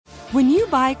When you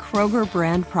buy Kroger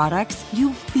brand products,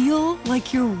 you feel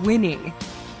like you're winning.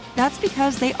 That's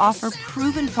because they offer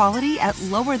proven quality at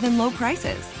lower than low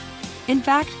prices. In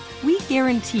fact, we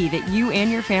guarantee that you and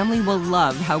your family will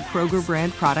love how Kroger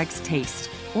brand products taste,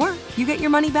 or you get your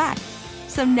money back.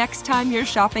 So next time you're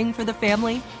shopping for the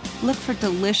family, look for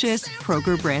delicious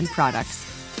Kroger brand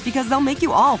products, because they'll make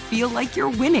you all feel like you're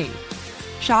winning.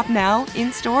 Shop now,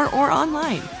 in-store, or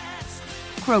online.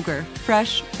 Kroger,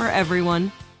 fresh for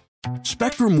everyone.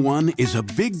 Spectrum One is a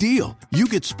big deal. You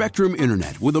get Spectrum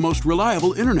Internet with the most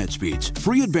reliable internet speeds,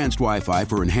 free advanced Wi-Fi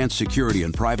for enhanced security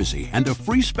and privacy, and a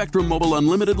free Spectrum Mobile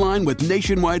Unlimited line with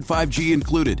nationwide 5G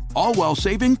included, all while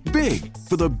saving big.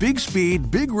 For the big speed,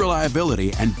 big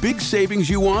reliability, and big savings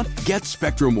you want, get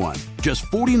Spectrum One. Just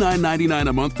 $49.99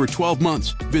 a month for 12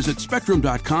 months. Visit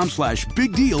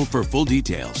spectrum.com/big deal for full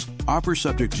details. Offer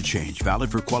subject to change.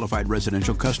 Valid for qualified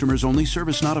residential customers only.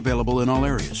 Service not available in all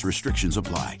areas. Restrictions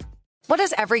apply. What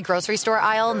does every grocery store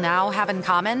aisle now have in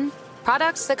common?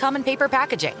 Products that come in paper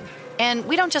packaging. And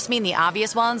we don't just mean the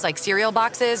obvious ones like cereal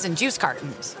boxes and juice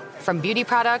cartons. From beauty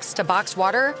products to boxed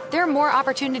water, there are more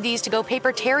opportunities to go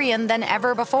papertarian than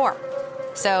ever before.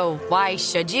 So why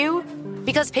should you?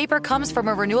 Because paper comes from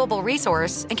a renewable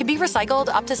resource and can be recycled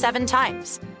up to 7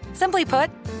 times. Simply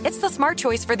put, it's the smart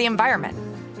choice for the environment.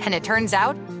 And it turns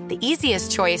out, the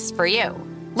easiest choice for you.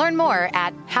 Learn more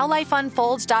at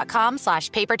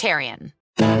howlifeunfolds.com/papertarian.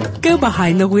 Go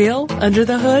behind the wheel, under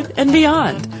the hood, and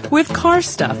beyond with Car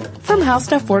Stuff from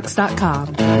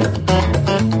HowStuffWorks.com.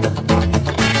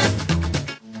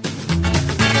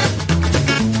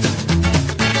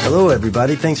 Hello,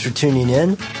 everybody. Thanks for tuning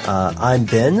in. I'm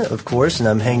Ben, of course, and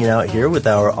I'm hanging out here with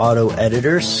our auto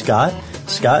editor, Scott.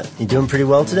 Scott, you doing pretty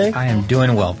well today? I am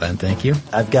doing well, Ben. Thank you.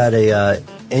 I've got a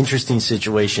interesting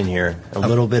situation here. A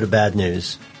little bit of bad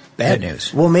news. Bad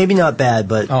news? Well, maybe not bad,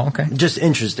 but okay. Just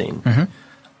interesting.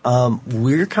 Mm-hmm.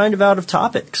 We're kind of out of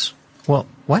topics. Well,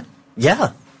 what? Yeah.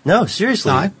 No,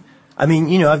 seriously. No, I mean,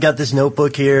 you know, I've got this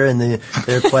notebook here, and there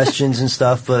are questions and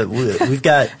stuff, but we've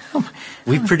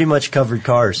pretty much covered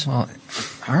cars. Well,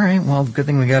 all right. Well, good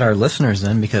thing we got our listeners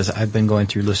then, because I've been going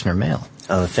through listener mail.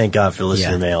 Oh, thank God for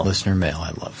listener mail. Listener mail.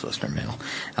 I love listener mail.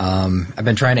 I've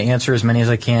been trying to answer as many as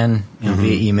I can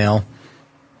via email.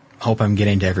 Hope I'm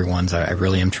getting to everyone's. I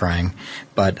really am trying.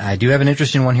 But I do have an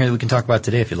interesting one here that we can talk about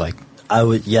today if you'd like.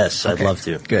 Yes, okay. I'd love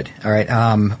to. Good. All right.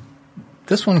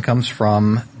 This one comes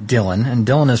from Dylan, and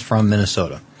Dylan is from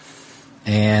Minnesota.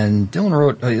 And Dylan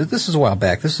wrote, this is a while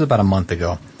back. This is about a month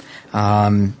ago.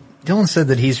 Dylan said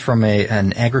that he's from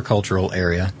an agricultural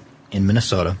area in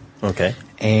Minnesota. Okay.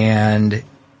 And,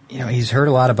 you know, he's heard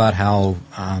a lot about how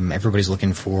everybody's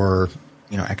looking for,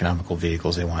 you know, economical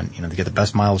vehicles. They want, you know, to get the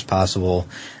best miles possible,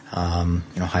 you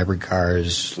know, hybrid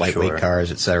cars, lightweight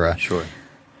cars, etc. Sure.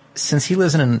 Since he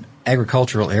lives in an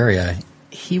agricultural area,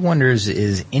 he wonders,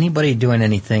 is anybody doing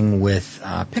anything with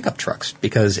pickup trucks?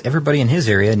 Because everybody in his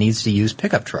area needs to use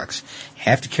pickup trucks. You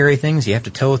have to carry things. You have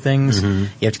to tow things. Mm-hmm.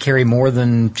 You have to carry more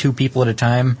than 2 people at a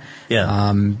time.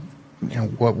 Yeah. You know,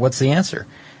 what's the answer?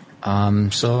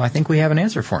 So I think we have an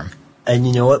answer for him. And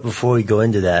you know what? Before we go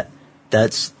into that,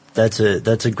 that's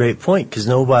a great point, because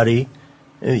nobody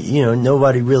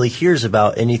really hears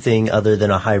about anything other than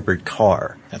a hybrid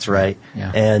car. That's right.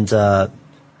 Yeah. And I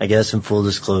guess in full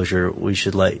disclosure, we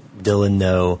should let Dylan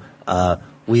know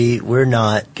we're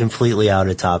not completely out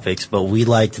of topics, but we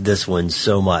liked this one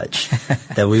so much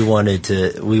that we wanted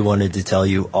to tell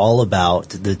you all about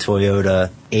the Toyota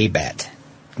ABAT,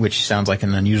 which sounds like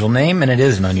an unusual name, and it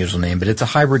is an unusual name, but it's a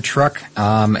hybrid truck,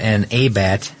 an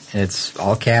ABAT, and it's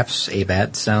all caps.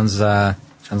 ABAT sounds a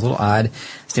little odd. It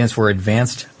stands for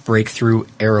Advanced Breakthrough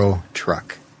Aero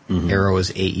Truck. Mm-hmm. Aero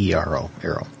is AERO,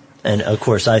 Aero. And of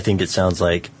course, I think it sounds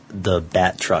like the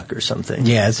Bat Truck or something.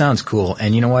 Yeah, it sounds cool,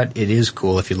 and you know what? It is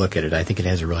cool if you look at it. I think it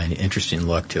has a really interesting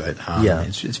look to it. Yeah,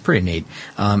 it's pretty neat.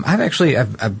 I've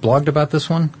blogged about this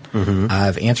one. Mm-hmm.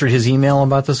 I've answered his email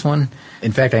about this one.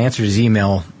 In fact, I answered his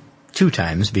email 2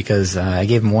 times because I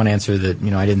gave him one answer that, you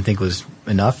know, I didn't think was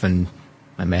enough, and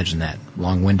I imagine that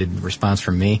long-winded response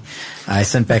from me. I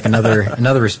sent back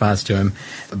another response to him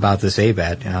about this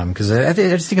ABAT because I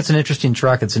just think it's an interesting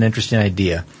truck. It's an interesting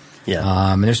idea.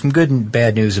 Yeah. And there's some good and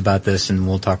bad news about this, and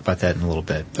we'll talk about that in a little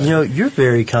bit. But, you know, you're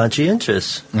very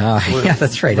conscientious. Yeah,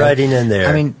 that's right. Writing in there.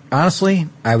 I mean, honestly,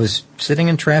 I was sitting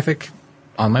in traffic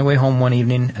on my way home one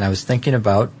evening, and I was thinking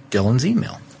about Dylan's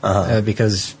email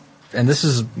because, and this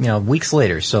is, you know, weeks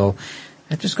later, so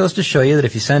it just goes to show you that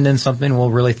if you send in something,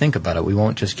 we'll really think about it. We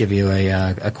won't just give you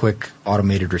a quick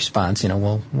automated response. You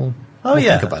know, we'll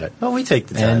think about it. Oh, we take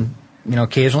the time. And, you know,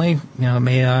 occasionally, you know,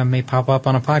 it may pop up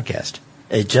on a podcast.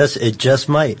 It just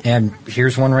might. And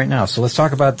here's one right now. So let's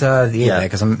talk about the ABAT,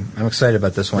 because I'm excited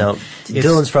about this one. Now,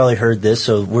 Dylan's probably heard this,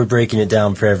 so we're breaking it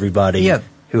down for everybody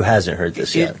who hasn't heard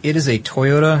this yet. It is a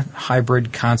Toyota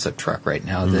hybrid concept truck right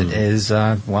now that is,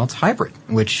 it's hybrid,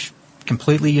 which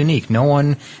completely unique. No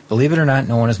one, believe it or not,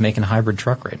 no one is making a hybrid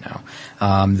truck right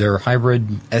now. They're hybrid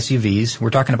SUVs. We're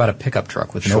talking about a pickup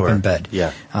truck with an open bed.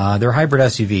 Yeah. They're hybrid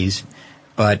SUVs,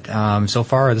 but so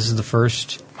far this is the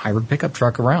first hybrid pickup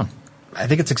truck around. I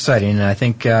think it's exciting, and I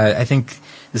think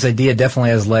this idea definitely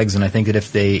has legs, and I think that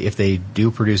if they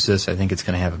do produce this, I think it's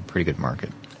going to have a pretty good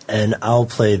market. And I'll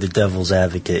play the devil's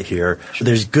advocate here.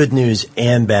 There's good news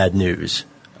and bad news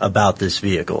about this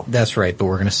vehicle. That's right, but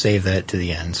we're going to save that to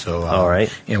the end. So, all right,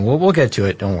 we'll get to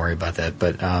it. Don't worry about that.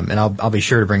 But and I'll be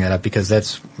sure to bring that up, because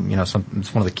that's it's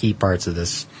one of the key parts of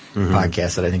this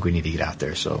podcast that I think we need to get out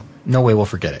there. So no way we'll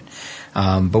forget it.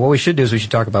 But what we should do is we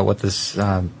should talk about what this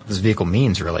vehicle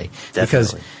means, really.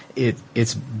 Definitely. Because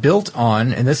it's built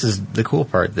on, and this is the cool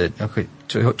part, that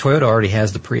Toyota already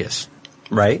has the Prius,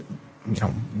 right?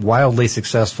 Wildly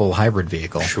successful hybrid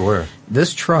vehicle. Sure.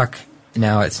 This truck.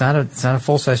 Now, it's not a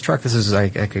full-size truck. This is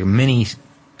like a mini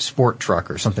sport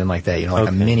truck or something like that, like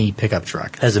a mini pickup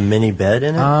truck. Has a mini bed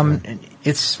in it?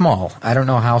 It's small. I don't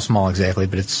know how small exactly,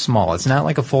 but it's small. It's not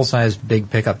like a full-size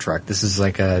big pickup truck. This is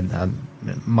like a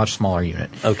much smaller unit.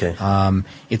 Okay.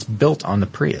 It's built on the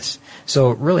Prius.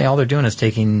 So really all they're doing is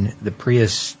taking the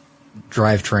Prius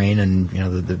drivetrain and,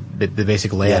 the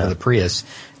basic layout of the Prius,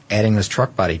 adding this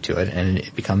truck body to it, and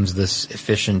it becomes this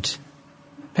efficient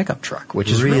pickup truck, which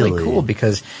is really cool,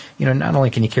 because not only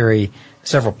can you carry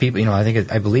several people,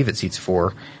 I believe it seats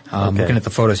 4. Looking at the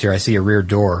photos here, I see a rear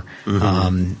door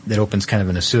that opens kind of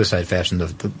in a suicide fashion,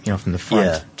 from the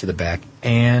front to the back,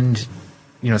 and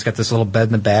it's got this little bed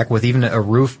in the back with even a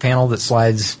roof panel that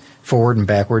slides forward and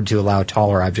backward to allow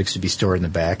taller objects to be stored in the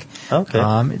back. Okay.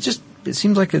 It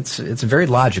seems like it's very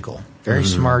logical, very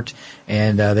smart,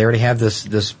 and they already have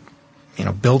this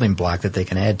building block that they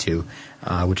can add to,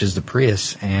 which is the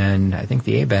Prius, and I think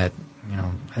the ABAT,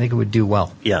 I think it would do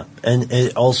well. Yeah, and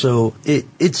it also,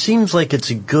 it seems like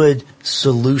it's a good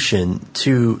solution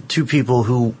to people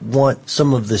who want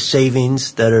some of the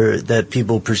savings that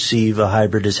people perceive a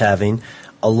hybrid as having,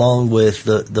 along with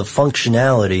the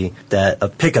functionality that a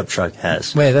pickup truck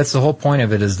has. Well, that's the whole point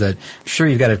of it, is that, sure,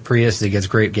 you've got a Prius that gets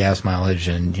great gas mileage,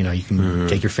 and, you can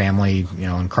take your family,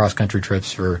 on cross-country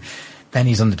trips for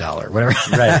pennies on the dollar, whatever.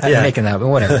 Right, I'm making that, but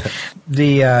whatever.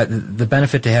 The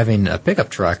benefit to having a pickup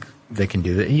truck that can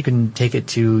do that, you can take it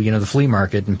to, the flea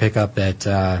market and pick up that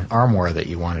armoire that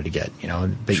you wanted to get,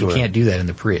 but you can't do that in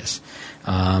the Prius.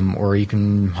 Or you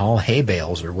can haul hay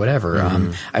bales or whatever.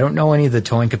 I don't know any of the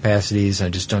towing capacities.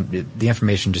 The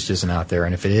information just isn't out there,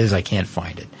 and if it is, I can't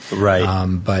find it. Right.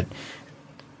 But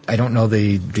I don't know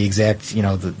the exact,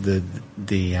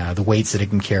 the weights that it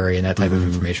can carry and that type of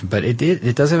information. But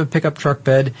it does have a pickup truck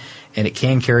bed, and it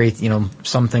can carry,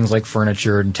 some things like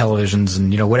furniture and televisions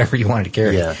and, whatever you wanted to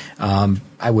carry. Yeah.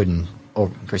 I wouldn't,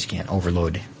 of course you can't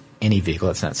overload any vehicle.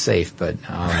 That's not safe, but,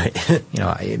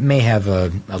 it may have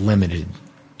a limited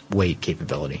weight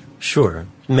capability. Sure.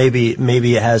 Maybe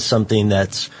it has something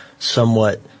that's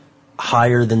somewhat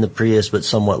higher than the Prius, but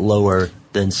somewhat lower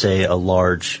than, say, a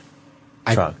large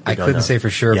truck. I couldn't say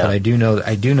for sure, but I do know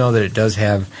that it does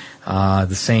have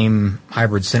the same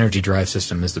hybrid synergy drive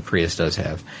system as the Prius does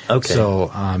have. Okay.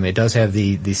 So it does have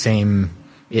the same.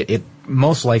 It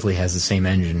most likely has the same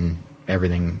engine,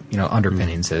 everything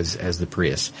underpinnings as the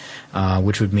Prius,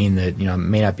 which would mean that it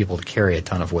may not be able to carry a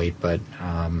ton of weight, but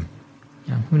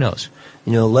who knows.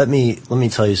 Let me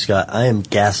tell you, Scott, I am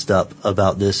gassed up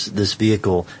about this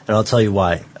vehicle, and I'll tell you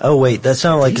why. Oh, wait, that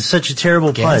sounded like such a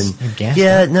terrible pun.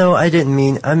 Yeah, no, I didn't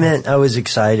mean, I meant I was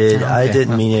excited. Okay. I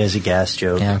didn't mean it as a gas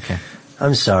joke. Yeah, okay.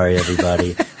 I'm sorry,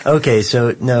 everybody. Okay,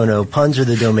 so no, puns are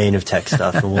the domain of tech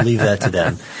stuff, and we'll leave that to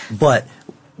them. But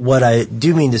what I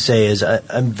do mean to say is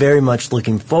I'm very much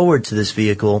looking forward to this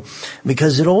vehicle,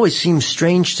 because it always seems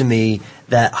strange to me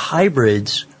that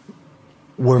hybrids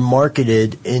were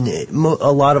marketed a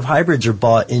lot of hybrids are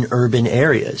bought in urban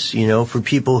areas, for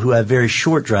people who have very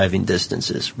short driving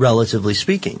distances, relatively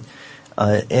speaking.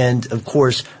 And of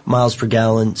course, miles per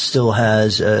gallon still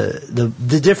has,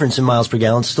 the difference in miles per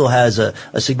gallon still has a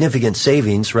significant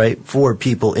savings, right, for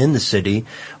people in the city.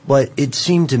 But it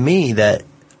seemed to me that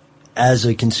as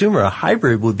a consumer, a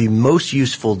hybrid would be most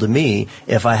useful to me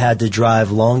if I had to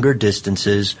drive longer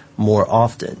distances more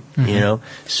often,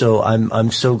 So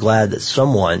I'm so glad that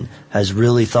someone has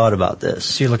really thought about this.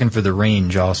 So you're looking for the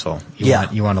range also.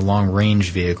 You want a long range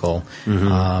vehicle.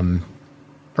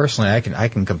 Personally, I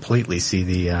can completely see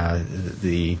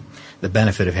the the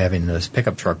benefit of having this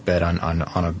pickup truck bed on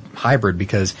a hybrid,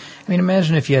 because I mean,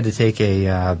 imagine if you had to take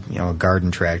a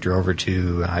garden tractor over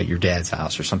to your dad's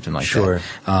house or something like that,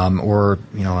 or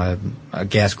a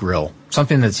gas grill,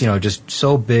 something that's just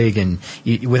so big, and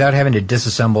without having to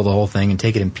disassemble the whole thing and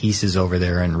take it in pieces over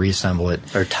there and reassemble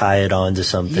it or tie it onto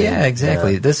something. Yeah,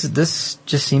 exactly. Yeah. This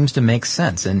just seems to make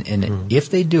sense, and if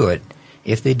they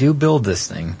do build this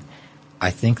thing,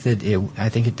 I think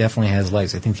it definitely has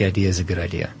legs. I think the idea is a good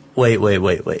idea.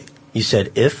 Wait. You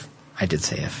said if? I did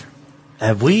say if.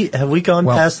 Have we gone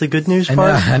past the good news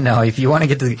part? No, if you want to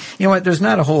get to there's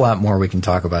not a whole lot more we can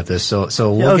talk about this. So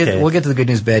we'll get to the good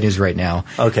news, bad news right now.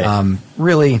 Okay.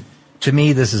 Really, to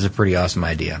me, this is a pretty awesome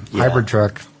idea. Yeah. Hybrid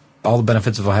truck, all the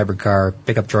benefits of a hybrid car,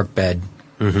 pickup truck bed.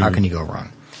 Mm-hmm. How can you go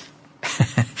wrong?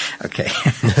 Okay.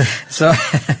 So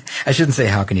I shouldn't say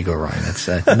how can you go wrong. That's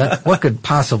what could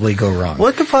possibly go wrong.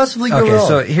 What could possibly go wrong? Okay,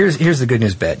 so here's the good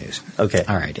news, bad news. Okay.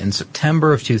 All right. In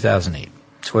September of 2008,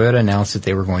 Toyota announced that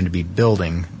they were going to be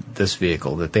building this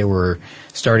vehicle, that they were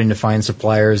starting to find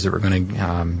suppliers that were going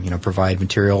to provide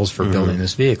materials for building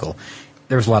this vehicle.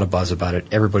 There was a lot of buzz about it.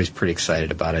 Everybody's pretty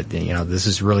excited about it. This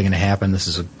is really going to happen. This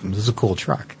is a cool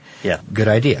truck. Yeah. Good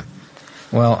idea.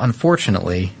 Well,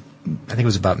 unfortunately, I think it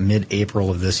was about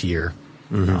mid-April of this year,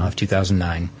 of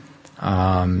 2009,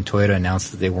 Toyota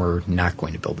announced that they were not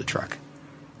going to build the truck.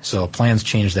 So plans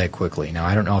changed that quickly. Now,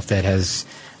 I don't know if that has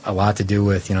a lot to do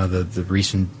with, the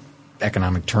recent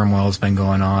economic turmoil that's been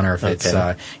going on, or if it's,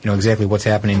 exactly what's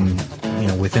happening,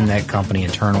 within that company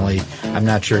internally. I'm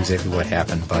not sure exactly what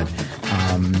happened, but,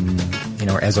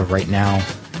 as of right now,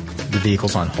 the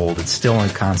vehicle's on hold. It's still in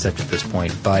concept at this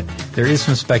point, but there is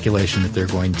some speculation that they're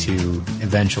going to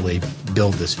eventually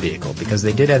build this vehicle, because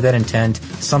they did have that intent.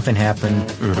 Something happened,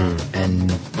 and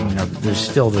there's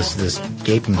still this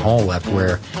gaping hole left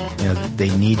where they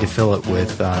need to fill it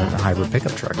with a hybrid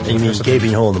pickup truck. You mean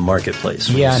gaping hole in the marketplace?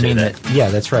 Yeah,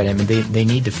 that's right. I mean, they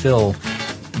need to fill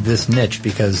this niche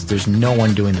because there's no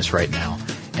one doing this right now,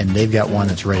 and they've got one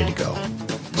that's ready to go.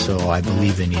 So I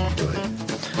believe they need to do it.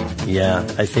 Yeah,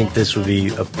 I think this would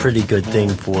be a pretty good thing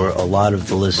for a lot of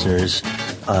the listeners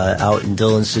out in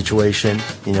Dylan's situation,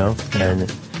 and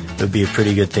it would be a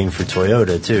pretty good thing for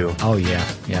Toyota, too. Oh, yeah,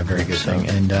 very good thing.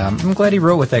 And I'm glad he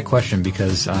wrote with that question,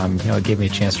 because, it gave me a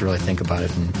chance to really think about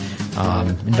it and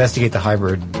investigate the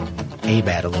hybrid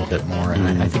ABAT a little bit more,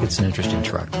 and I think it's an interesting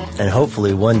truck. And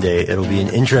hopefully one day it'll be an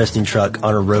interesting truck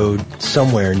on a road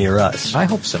somewhere near us. I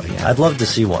hope so, yeah. I'd love to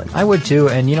see one. I would too,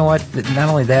 and you know what? Not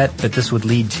only that, but this would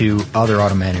lead to other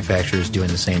auto manufacturers doing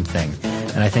the same thing.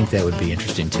 And I think that would be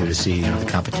interesting too, to see the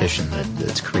competition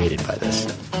that's created by this.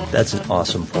 That's an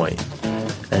awesome point.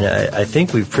 And I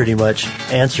think we've pretty much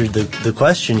answered the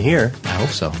question here. I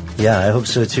hope so. Yeah, I hope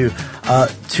so too.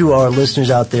 To our listeners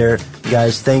out there,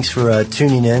 guys, thanks for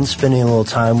tuning in, spending a little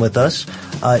time with us.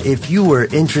 If you were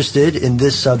interested in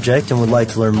this subject and would like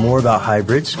to learn more about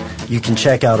hybrids, you can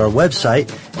check out our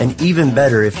website. And even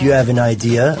better, if you have an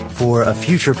idea for a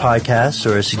future podcast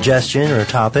or a suggestion or a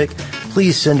topic,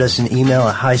 please send us an email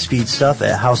at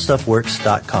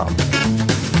highspeedstuff@howstuffworks.com.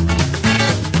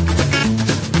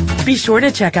 Be sure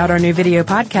to check out our new video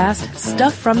podcast,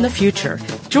 Stuff from the Future.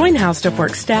 Join How Stuff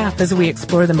Works staff as we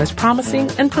explore the most promising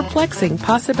and perplexing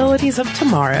possibilities of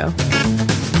tomorrow.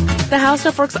 The How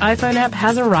Stuff Works iPhone app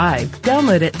has arrived.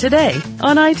 Download it today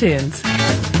on iTunes.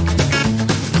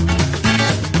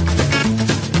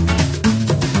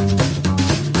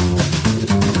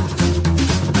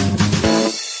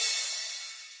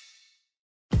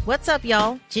 What's up,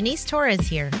 y'all? Janice Torres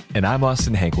here. And I'm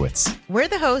Austin Hankwitz. We're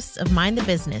the hosts of Mind the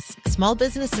Business, Small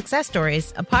Business Success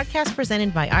Stories, a podcast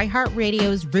presented by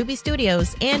iHeartRadio's Ruby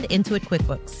Studios and Intuit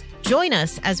QuickBooks. Join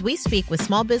us as we speak with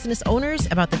small business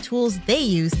owners about the tools they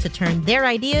use to turn their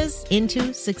ideas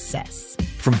into success.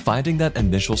 From finding that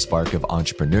initial spark of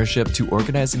entrepreneurship to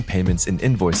organizing payments and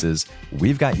invoices,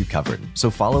 we've got you covered. So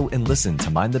follow and listen to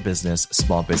Mind the Business,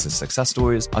 Small Business Success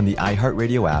Stories on the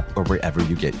iHeartRadio app or wherever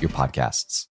you get your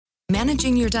podcasts.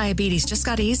 Managing your diabetes just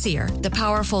got easier. The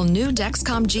powerful new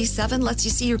Dexcom G7 lets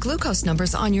you see your glucose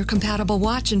numbers on your compatible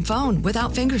watch and phone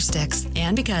without finger sticks.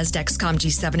 And because Dexcom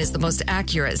G7 is the most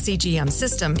accurate CGM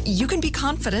system, you can be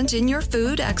confident in your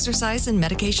food, exercise, and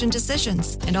medication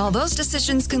decisions. And all those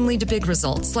decisions can lead to big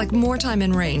results, like more time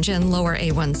in range and lower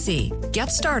A1C.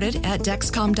 Get started at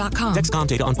Dexcom.com. Dexcom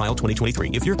data on file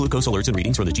 2023. If your glucose alerts and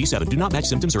readings from the G7 do not match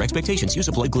symptoms or expectations, use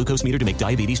a blood glucose meter to make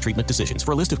diabetes treatment decisions.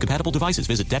 For a list of compatible devices,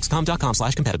 visit Dexcom.com/compatibility.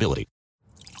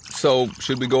 So,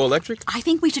 should we go electric? I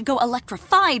think we should go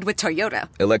electrified with Toyota.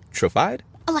 Electrified?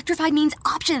 Electrified means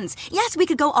options. Yes, we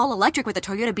could go all electric with the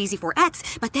Toyota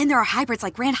BZ4X, but then there are hybrids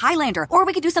like Grand Highlander, or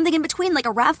we could do something in between like a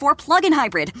RAV4 plug-in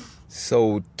hybrid.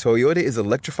 So Toyota is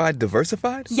electrified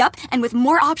diversified? Yup, and with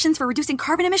more options for reducing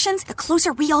carbon emissions, the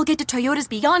closer we all get to Toyota's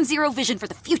Beyond Zero vision for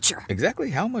the future. Exactly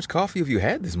how much coffee have you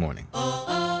had this morning?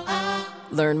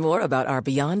 Learn more about our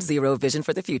Beyond Zero vision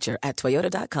for the future at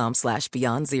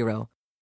toyota.com/beyond zero.